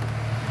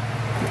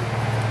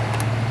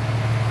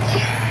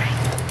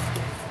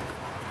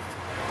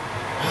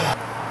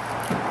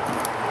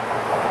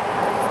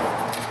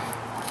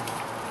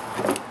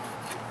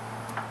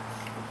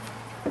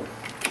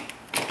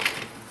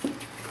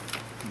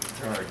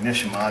 Throw our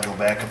ignition module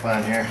back up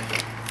on here.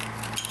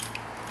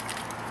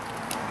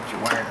 Get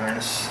your wire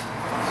harness.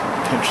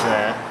 Pinch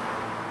that.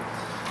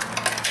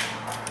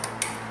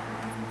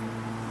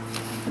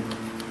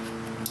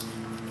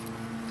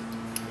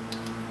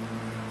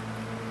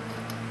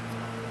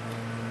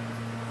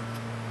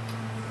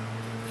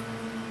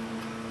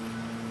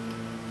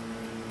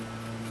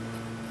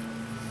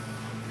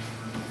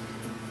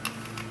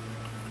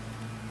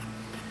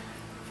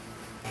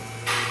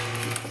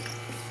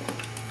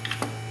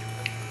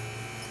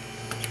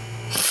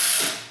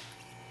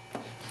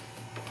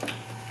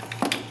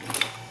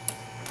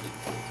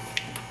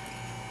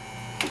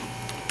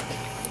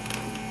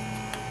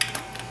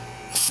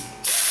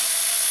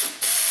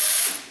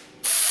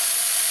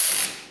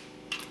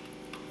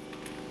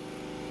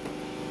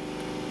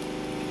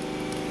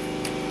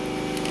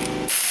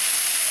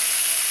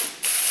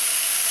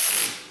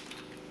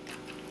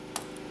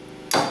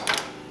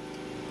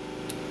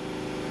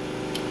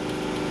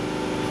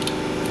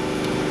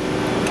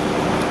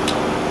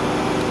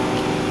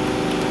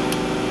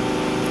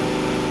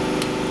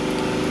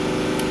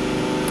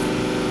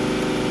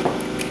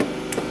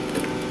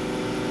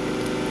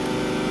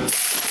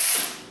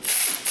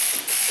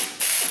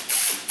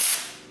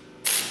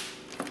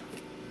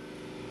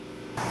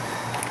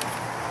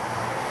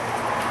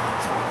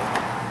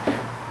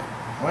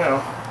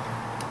 Well,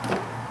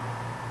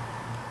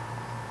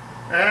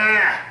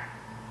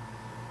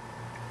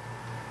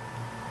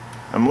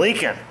 I'm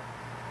leaking.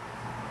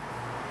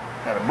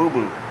 Got a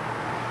boo-boo.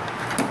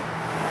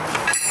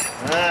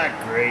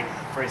 Great.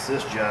 The price of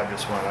this job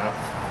just went up.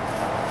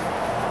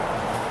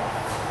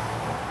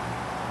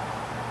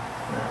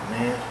 Oh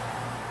man,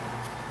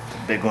 it's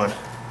a big one.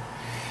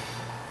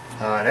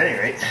 At any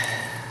rate,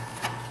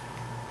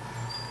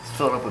 let's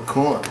fill it up with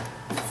coolant.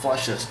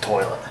 Flush this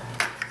toilet.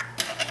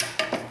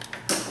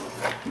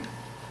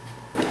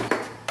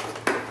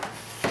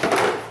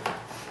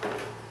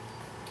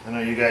 I know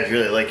you guys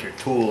really like your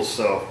tools,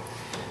 so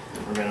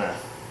we're gonna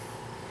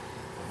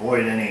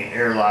avoid any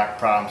airlock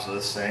problems with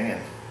this thing,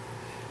 and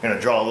we're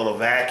gonna draw a little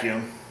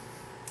vacuum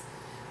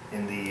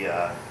in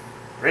the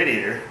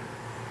radiator.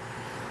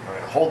 We're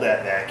gonna hold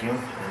that vacuum,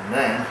 and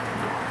then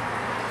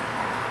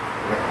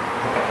we're gonna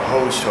hook up a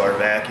hose to our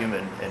vacuum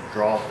and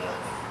draw the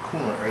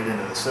coolant right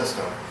into the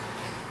system.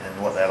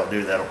 And what that'll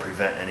do, that'll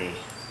prevent any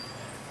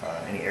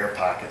air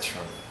pockets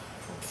from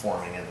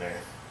forming in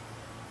there.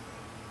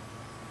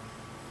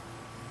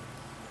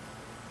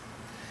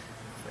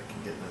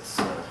 Get this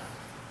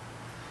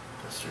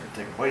just to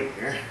take a weight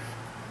here.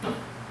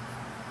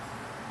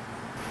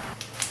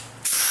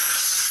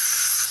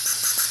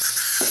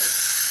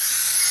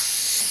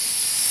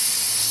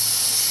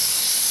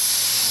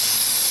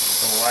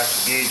 So we'll watch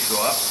the gauge go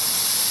up.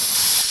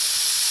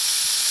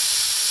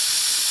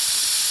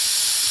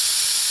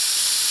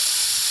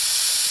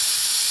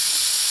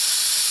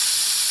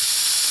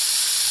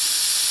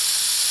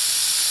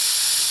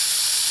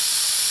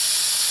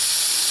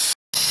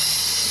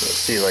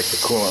 See, like the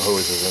coolant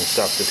hoses and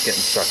stuff just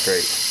getting sucked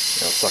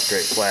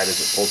right flat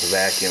as it pulls the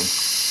vacuum.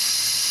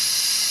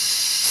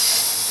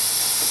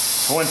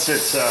 Once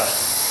it's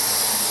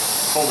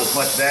pulled as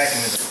much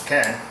vacuum as it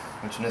can,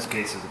 which in this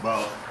case is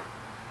about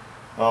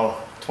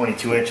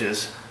 22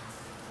 inches,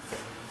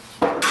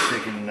 so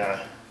you can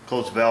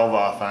close the valve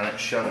off on it,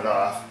 shut it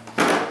off.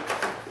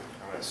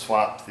 I'm going to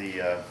swap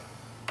the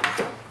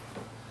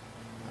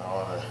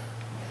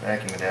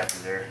vacuum adapter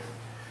there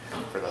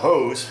for the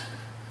hose.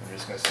 I'm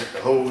just going to stick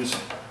the hose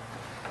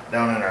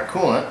down in our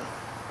coolant,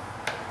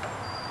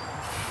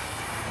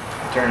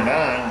 turn it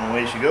on, and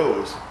away she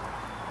goes.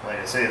 Like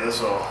I say,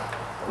 this will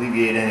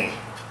alleviate any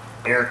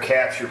air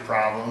capture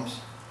problems.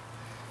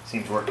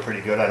 Seems to work pretty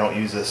good. I don't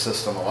use this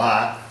system a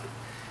lot.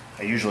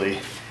 I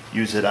usually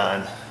use it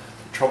on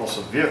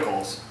troublesome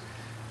vehicles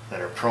that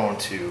are prone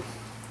to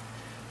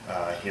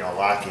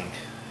locking,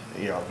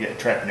 getting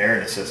trapped in air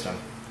in the system.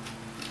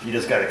 You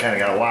just kind of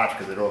got to watch,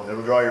 because it'll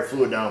draw your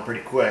fluid down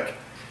pretty quick.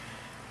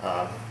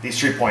 These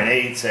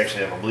 3.8s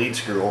actually have a bleed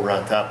screw over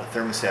on top of the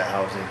thermostat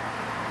housing,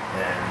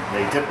 and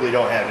they typically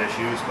don't have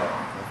issues, but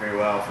very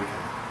well if we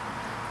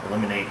can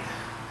eliminate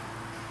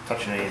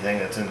touching anything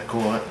that's in the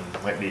coolant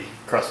and might be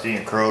crusty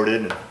and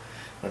corroded, and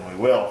then we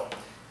will.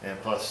 And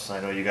plus, I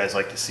know you guys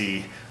like to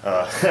see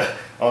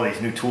all these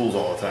new tools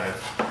all the time,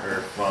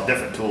 or well,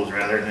 different tools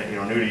rather,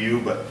 new to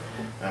you, but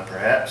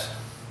perhaps.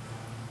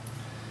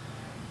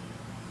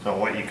 So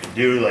what you can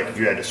do, like if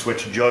you had to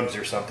switch jugs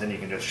or something, you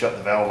can just shut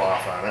the valve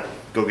off on it,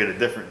 go get a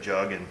different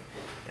jug and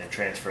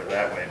transfer it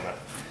that way. But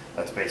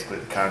that's basically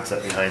the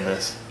concept behind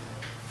this.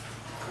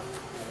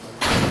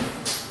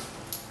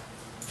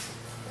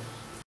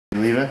 You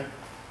leaving?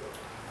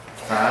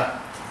 Huh?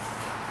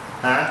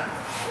 Huh?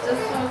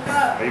 Just woke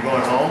up. Are you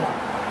going home?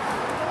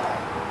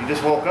 You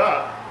just woke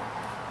up?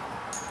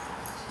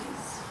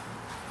 Jeez.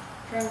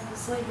 Drunk with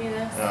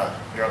sleepiness.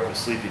 Drunk with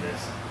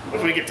sleepiness. What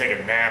if we could take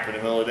a nap in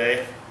the middle of the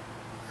day?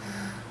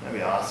 That'd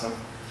be awesome.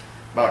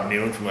 About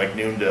noon, from like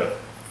noon to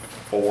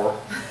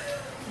 4.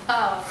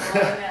 Oh,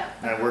 well, yeah.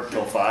 And I work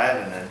till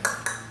 5 and then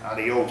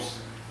adios.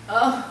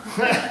 Oh,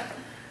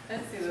 I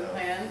see the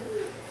plan.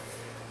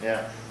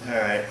 Yeah,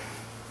 alright.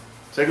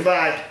 Say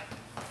goodbye,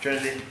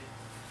 Trinity.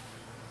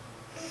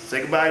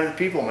 Say goodbye to the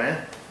people,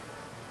 man.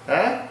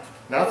 Huh?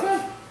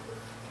 Nothing?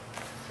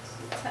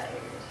 She's tired.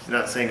 She's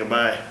not saying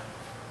goodbye.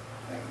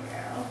 Poor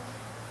girl.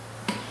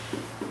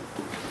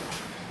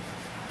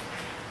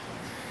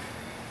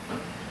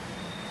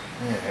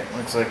 Alright,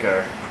 looks like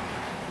our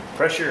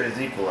pressure is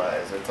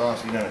equalized. That's all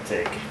she's gonna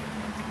take.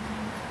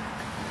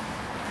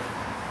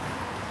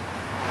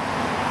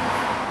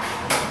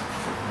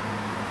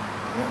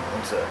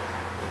 What's that?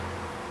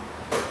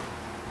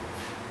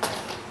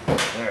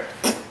 There.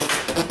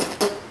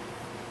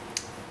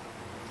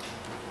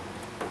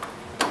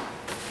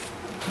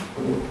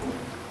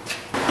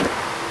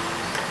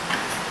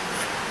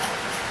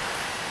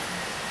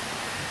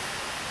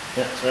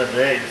 Yeah, so after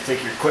that, you just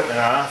take your equipment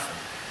off.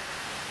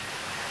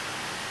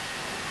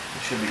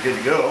 You should be good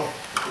to go.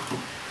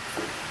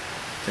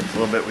 Takes a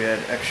little bit, we had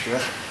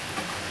extra.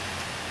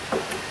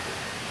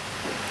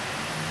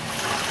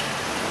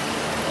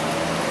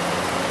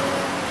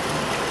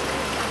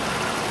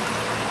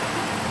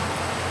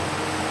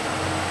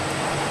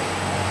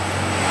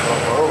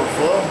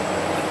 Overflow.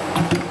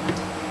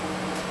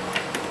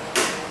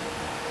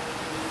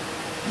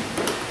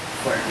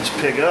 Fire this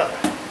pig up.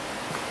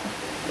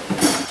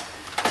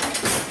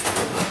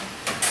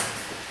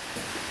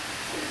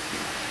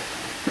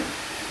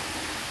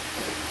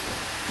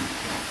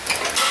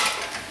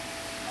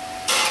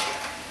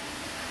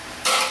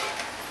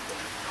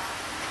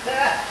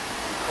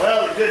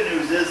 Well, the good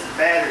news is the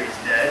battery's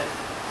dead.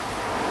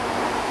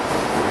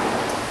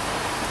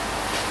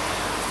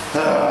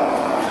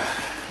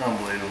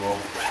 Unbelievable.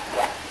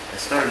 I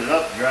started it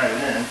up to drive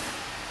it in.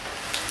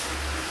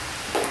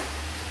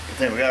 Good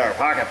thing we got our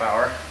pocket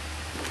power.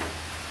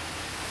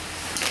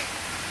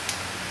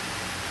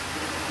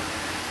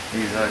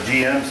 These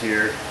GMs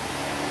here,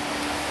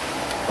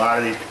 a lot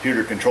of these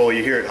computer control,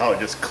 you hear it how it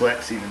just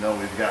clicks even though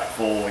we've got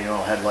full,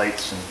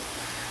 headlights and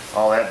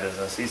all that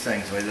business. These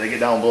things, when they get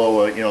down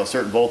below a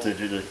certain voltage,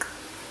 the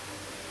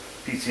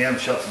PCM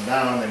shuts them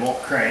down, they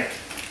won't crank.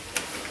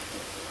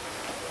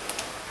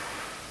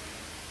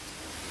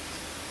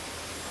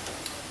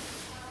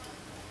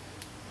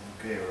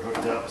 Okay, we're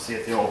hooked up. See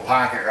if the old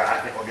pocket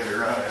rocket will get it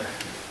running.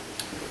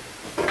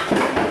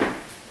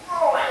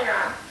 Oh, hang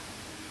on.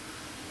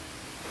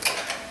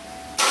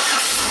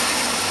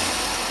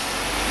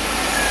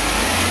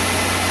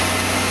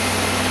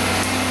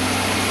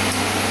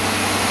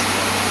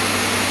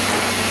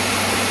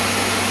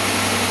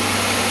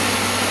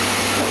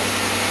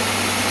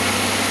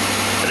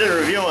 I did a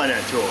review on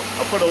that tool.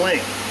 I'll put a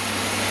link.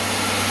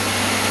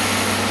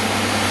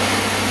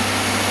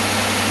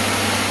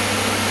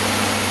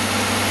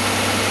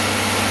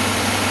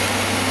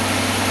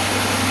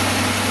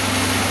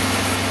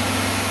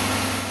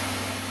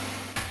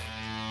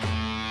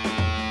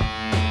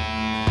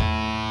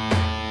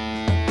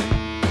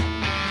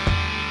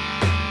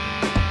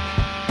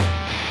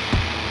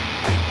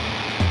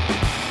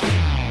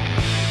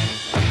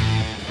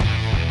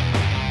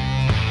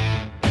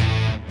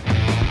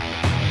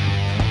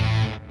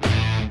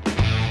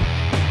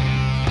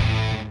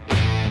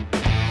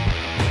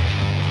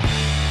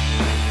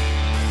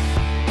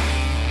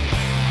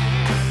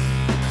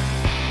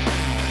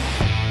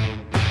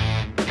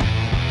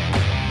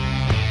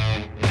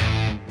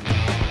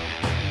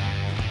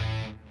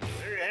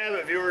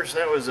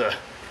 That was a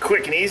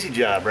quick and easy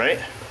job, right?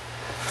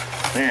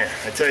 Man,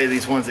 I tell you,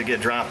 these ones that get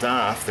dropped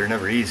off, they're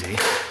never easy.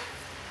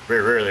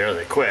 Very rarely are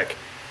they quick.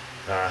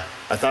 I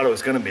thought it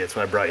was going to be, that's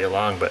why I brought you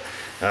along, but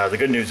the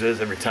good news is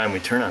every time we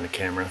turn on the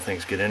camera,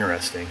 things get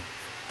interesting.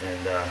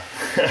 And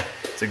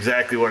it's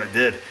exactly what it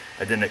did.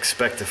 I didn't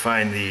expect to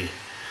find the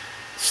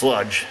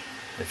sludge,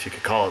 if you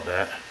could call it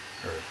that,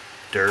 or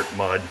dirt,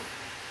 mud,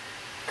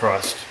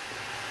 crust,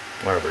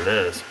 whatever it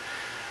is.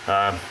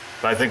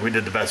 But I think we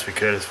did the best we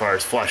could as far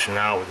as flushing it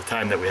out with the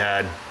time that we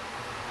had.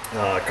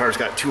 Car's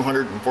got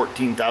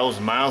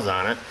 214,000 miles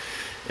on it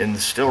and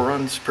still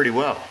runs pretty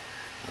well.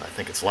 I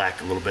think it's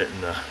lacked a little bit in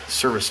the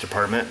service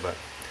department, but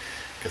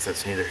I guess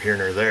that's neither here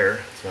nor there.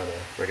 It's not a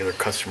regular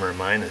customer of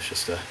mine. It's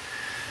just a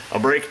a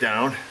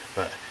breakdown,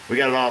 but we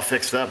got it all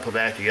fixed up, put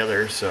back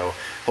together, so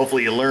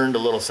hopefully you learned a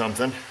little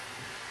something.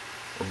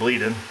 We're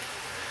bleeding.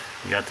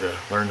 You got to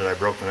learn that I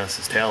broke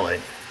Vanessa's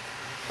taillight.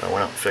 I went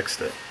out and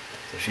fixed it.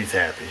 So she's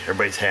happy.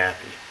 Everybody's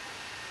happy.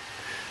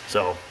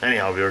 So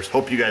anyhow, viewers,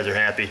 hope you guys are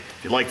happy. If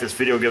you like this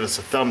video, give us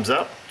a thumbs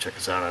up. Check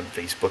us out on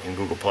Facebook and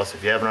Google Plus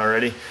if you haven't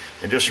already.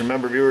 And just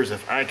remember, viewers,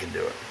 if I can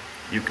do it,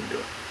 you can do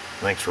it.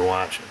 Thanks for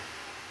watching.